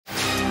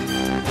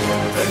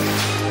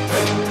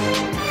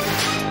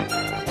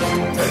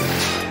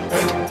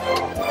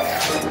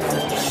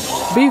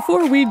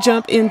Before we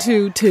jump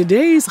into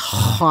today's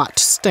hot,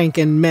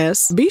 stinking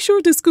mess, be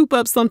sure to scoop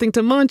up something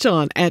to munch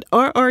on at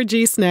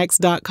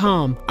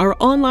rrgsnacks.com, our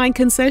online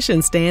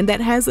concession stand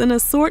that has an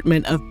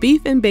assortment of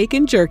beef and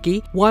bacon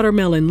jerky,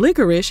 watermelon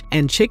licorice,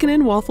 and chicken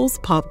and waffles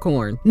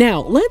popcorn.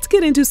 Now, let's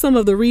get into some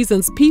of the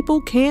reasons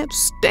people can't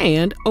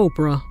stand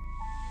Oprah.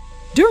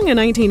 During a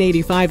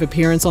 1985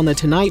 appearance on The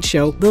Tonight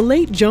Show, the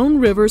late Joan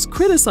Rivers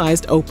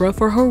criticized Oprah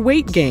for her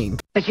weight gain.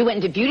 But you went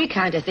into beauty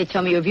contest. They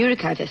told me you were a beauty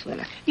contest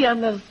winner. Yeah,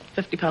 that was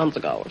 50 pounds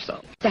ago or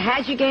so. So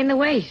how'd you gain the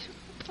weight?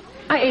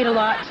 I ate a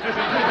lot.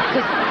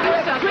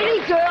 You're a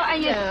pretty girl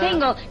and you're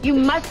single. You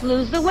must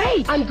lose the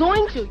weight. I'm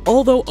going to.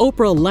 Although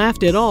Oprah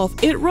laughed it off,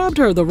 it rubbed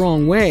her the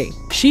wrong way.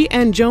 She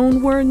and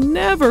Joan were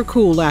never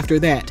cool after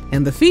that,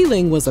 and the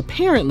feeling was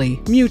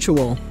apparently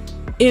mutual.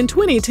 In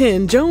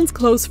 2010, Joan's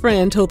close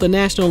friend told the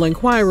National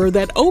Enquirer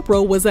that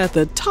Oprah was at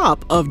the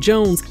top of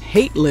Joan's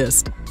hate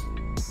list.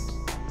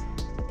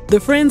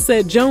 The friend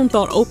said Joan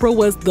thought Oprah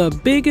was the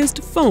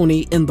biggest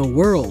phony in the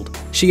world.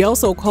 She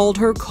also called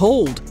her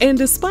cold, and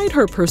despite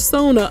her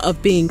persona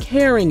of being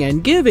caring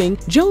and giving,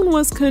 Joan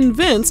was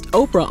convinced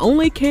Oprah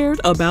only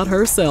cared about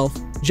herself.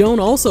 Joan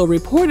also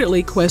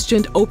reportedly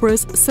questioned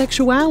Oprah's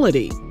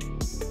sexuality.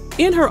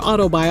 In her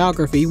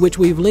autobiography, which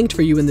we've linked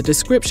for you in the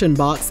description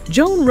box,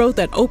 Joan wrote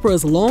that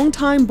Oprah's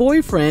longtime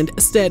boyfriend,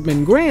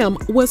 Stedman Graham,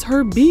 was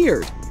her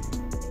beard.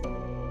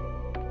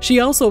 She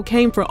also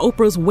came for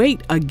Oprah's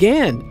weight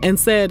again and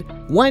said,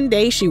 one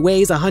day she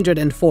weighs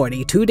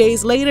 140, 2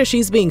 days later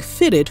she's being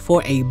fitted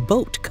for a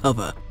boat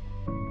cover.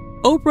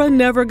 Oprah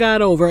never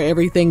got over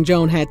everything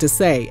Joan had to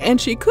say, and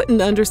she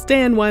couldn't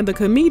understand why the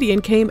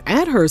comedian came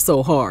at her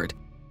so hard.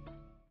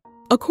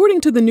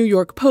 According to the New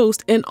York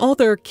Post, and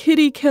author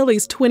Kitty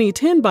Kelly's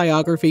 2010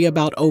 biography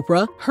about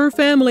Oprah, her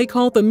family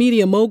called the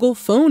media mogul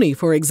phony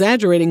for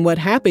exaggerating what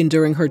happened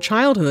during her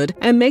childhood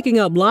and making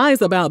up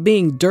lies about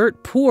being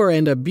dirt poor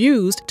and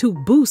abused to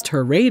boost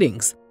her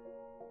ratings.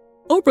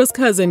 Oprah's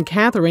cousin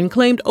Catherine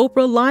claimed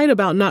Oprah lied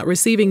about not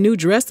receiving new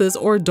dresses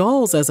or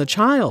dolls as a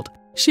child.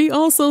 She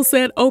also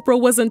said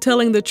Oprah wasn't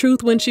telling the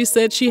truth when she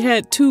said she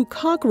had 2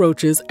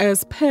 cockroaches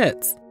as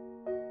pets.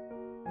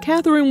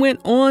 Catherine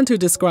went on to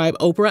describe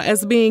Oprah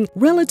as being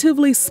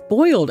relatively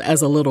spoiled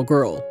as a little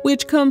girl,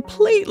 which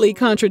completely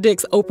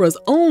contradicts Oprah's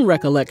own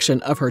recollection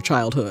of her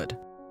childhood.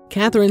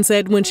 Catherine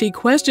said when she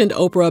questioned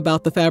Oprah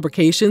about the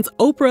fabrications,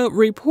 Oprah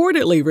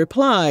reportedly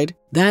replied,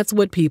 "That's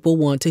what people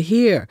want to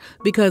hear,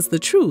 because the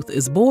truth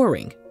is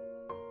boring."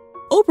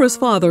 Oprah's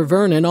father,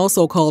 Vernon,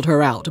 also called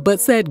her out,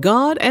 but said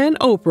God and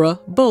Oprah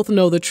both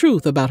know the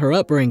truth about her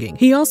upbringing.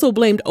 He also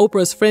blamed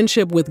Oprah's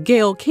friendship with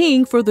Gayle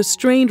King for the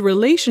strained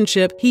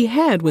relationship he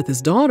had with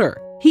his daughter.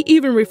 He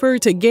even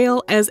referred to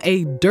Gayle as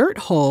a dirt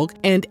hog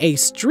and a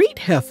street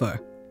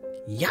heifer.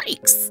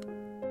 Yikes!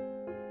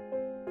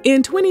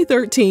 In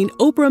 2013,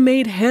 Oprah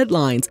made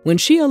headlines when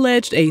she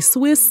alleged a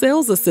Swiss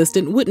sales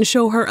assistant wouldn't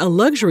show her a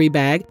luxury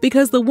bag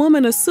because the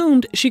woman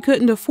assumed she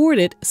couldn't afford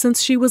it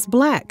since she was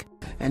black.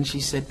 And she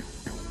said,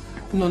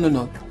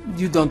 no,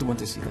 you don't want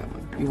to see that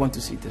one. You want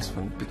to see this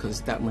one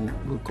because that one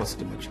will cost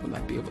too much. You will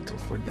not be able to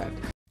afford that.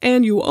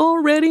 And you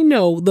already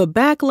know the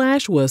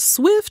backlash was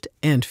swift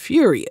and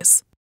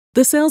furious.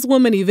 The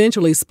saleswoman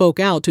eventually spoke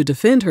out to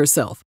defend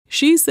herself.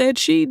 She said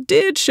she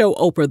did show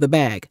Oprah the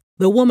bag.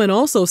 The woman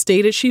also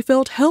stated she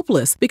felt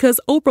helpless because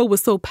Oprah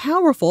was so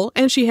powerful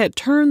and she had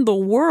turned the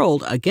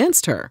world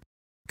against her.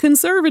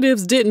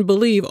 Conservatives didn't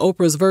believe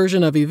Oprah's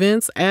version of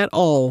events at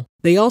all.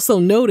 They also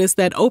noticed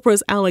that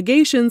Oprah's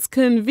allegations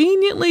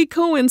conveniently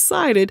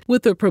coincided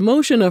with the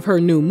promotion of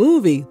her new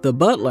movie, The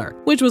Butler,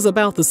 which was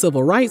about the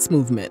civil rights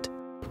movement.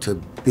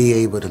 To be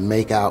able to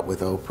make out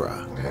with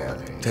Oprah,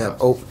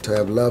 to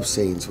have love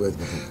scenes with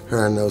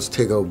her and those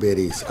tiggle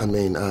bitties.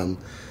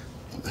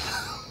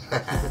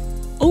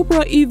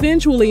 Oprah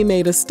eventually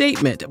made a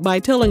statement by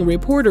telling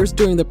reporters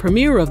during the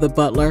premiere of The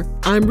Butler,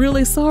 "I'm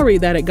really sorry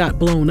that it got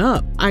blown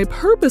up. I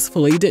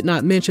purposefully did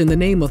not mention the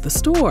name of the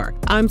store.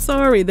 I'm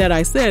sorry that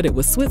I said it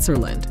was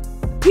Switzerland."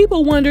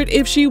 People wondered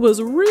if she was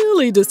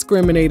really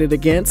discriminated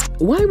against.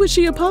 Why would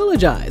she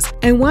apologize?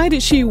 And why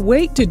did she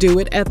wait to do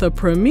it at the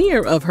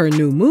premiere of her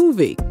new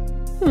movie?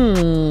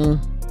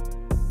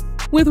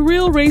 With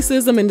real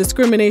racism and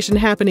discrimination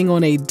happening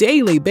on a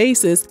daily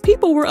basis,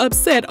 people were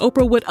upset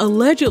Oprah would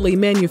allegedly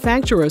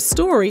manufacture a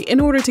story in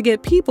order to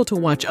get people to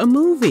watch a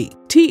movie.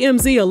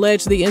 TMZ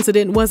alleged the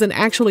incident wasn't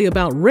actually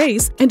about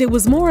race, and it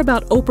was more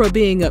about Oprah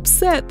being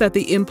upset that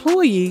the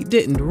employee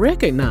didn't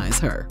recognize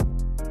her.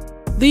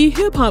 The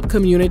hip-hop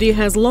community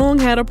has long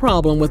had a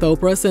problem with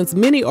Oprah since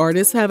many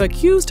artists have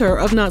accused her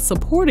of not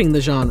supporting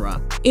the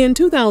genre. In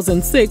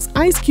 2006,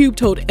 Ice Cube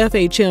told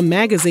FHM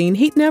magazine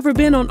he'd never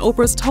been on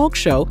Oprah's talk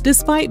show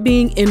despite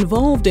being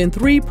involved in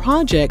 3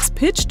 projects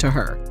pitched to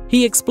her.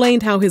 He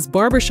explained how his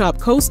barbershop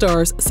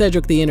co-stars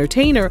Cedric the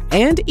Entertainer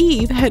and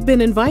Eve had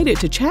been invited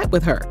to chat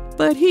with her,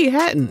 but he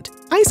hadn't.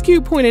 Ice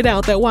Cube pointed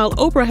out that while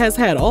Oprah has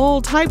had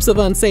all types of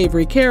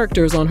unsavory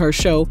characters on her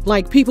show,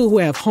 like people who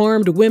have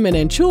harmed women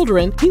and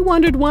children, he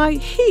wondered why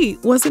he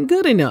wasn't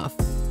good enough.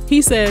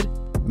 He said,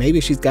 maybe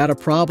she's got a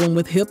problem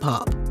with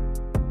hip-hop.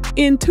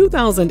 In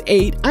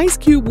 2008, Ice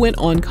Cube went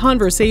on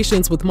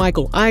Conversations with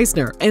Michael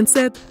Eisner and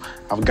said,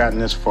 "I've gotten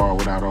this far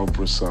without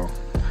Oprah, so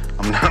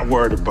I'm not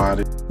worried about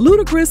it."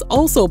 Ludacris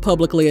also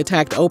publicly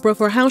attacked Oprah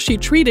for how she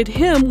treated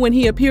him when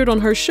he appeared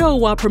on her show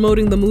while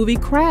promoting the movie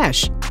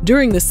Crash.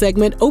 During the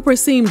segment, Oprah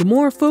seemed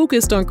more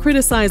focused on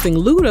criticizing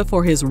Luda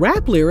for his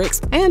rap lyrics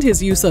and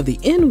his use of the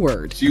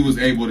N-word. She was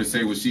able to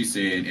say what she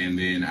said, and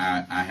then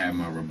I had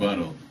my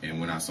rebuttal,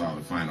 and when I saw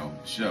the final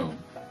show,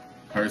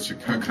 her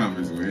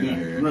comments were in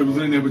there. Right, was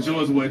in there, but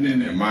yours wasn't in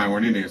there. And mine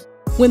weren't in there.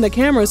 When the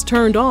cameras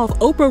turned off,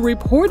 Oprah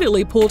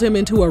reportedly pulled him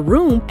into a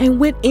room and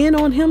went in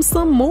on him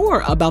some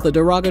more about the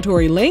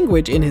derogatory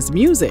language in his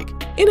music.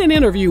 In an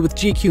interview with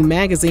GQ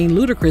magazine,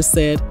 Ludacris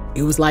said,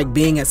 "It was like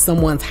being at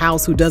someone's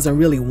house who doesn't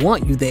really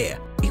want you there.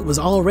 It was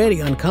already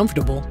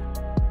uncomfortable."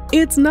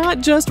 It's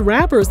not just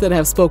rappers that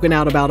have spoken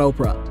out about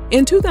Oprah.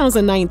 In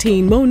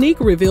 2019, Monique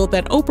revealed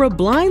that Oprah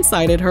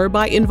blindsided her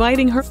by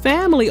inviting her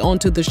family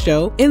onto the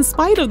show, in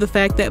spite of the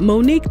fact that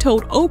Monique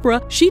told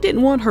Oprah she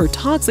didn't want her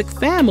toxic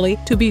family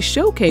to be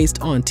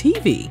showcased on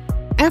TV.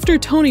 After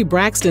Toni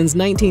Braxton's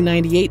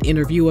 1998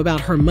 interview about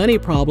her money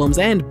problems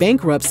and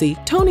bankruptcy,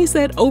 Toni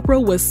said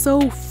Oprah was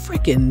so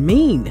freaking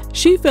mean.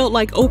 She felt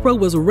like Oprah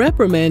was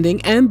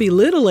reprimanding and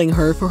belittling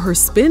her for her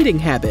spending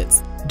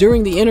habits.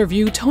 During the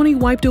interview, Toni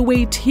wiped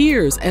away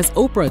tears as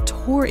Oprah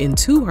tore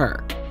into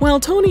her. While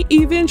Toni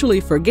eventually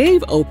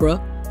forgave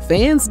Oprah,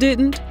 fans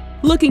didn't.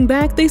 Looking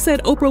back, they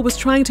said Oprah was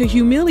trying to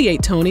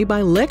humiliate Toni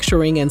by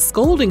lecturing and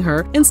scolding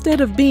her instead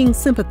of being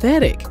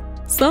sympathetic.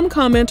 Some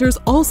commenters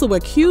also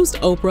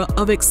accused Oprah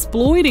of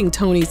exploiting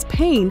Toni's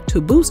pain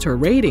to boost her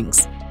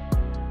ratings.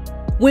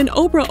 When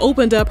Oprah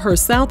opened up her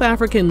South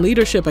African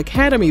Leadership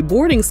Academy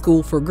boarding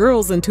school for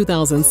girls in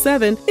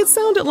 2007, it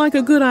sounded like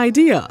a good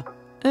idea.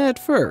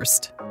 At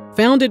first.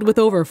 Founded with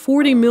over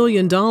 $40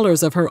 million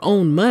of her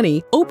own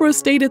money, Oprah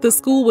stated the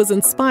school was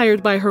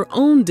inspired by her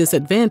own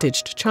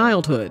disadvantaged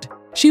childhood.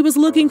 She was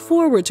looking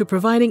forward to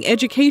providing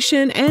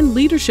education and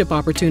leadership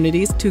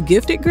opportunities to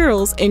gifted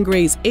girls in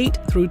grades 8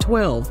 through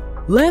 12.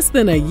 Less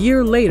than a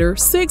year later,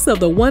 6 of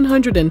the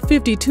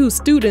 152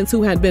 students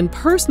who had been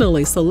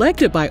personally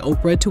selected by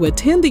Oprah to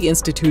attend the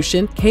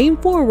institution came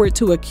forward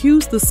to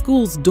accuse the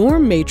school's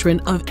dorm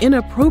matron of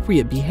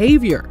inappropriate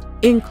behavior,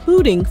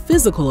 including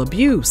physical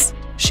abuse.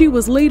 She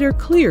was later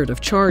cleared of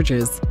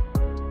charges.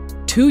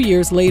 2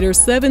 years later,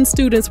 7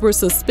 students were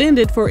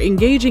suspended for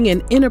engaging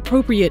in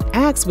inappropriate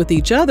acts with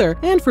each other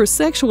and for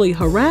sexually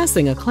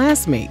harassing a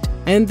classmate.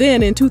 And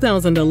then in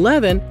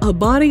 2011, a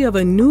body of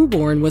a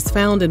newborn was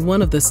found in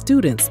one of the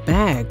students'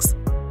 bags.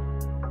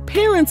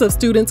 Parents of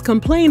students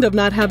complained of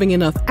not having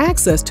enough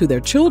access to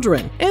their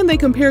children, and they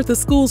compared the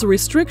school's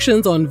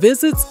restrictions on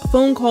visits,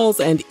 phone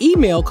calls, and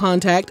email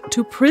contact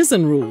to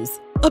prison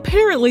rules.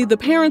 Apparently, the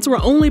parents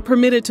were only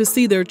permitted to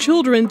see their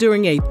children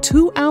during a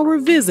 2-hour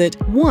visit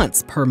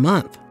once per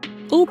month.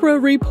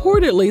 Oprah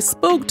reportedly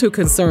spoke to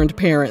concerned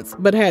parents,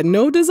 but had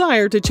no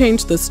desire to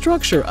change the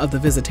structure of the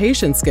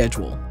visitation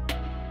schedule.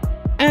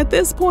 At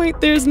this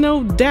point, there's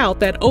no doubt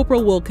that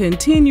Oprah will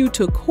continue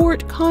to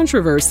court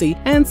controversy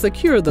and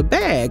secure the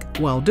bag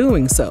while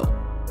doing so.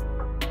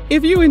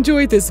 If you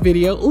enjoyed this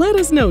video, let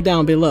us know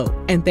down below.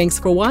 And thanks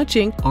for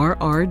watching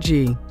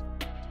RRG.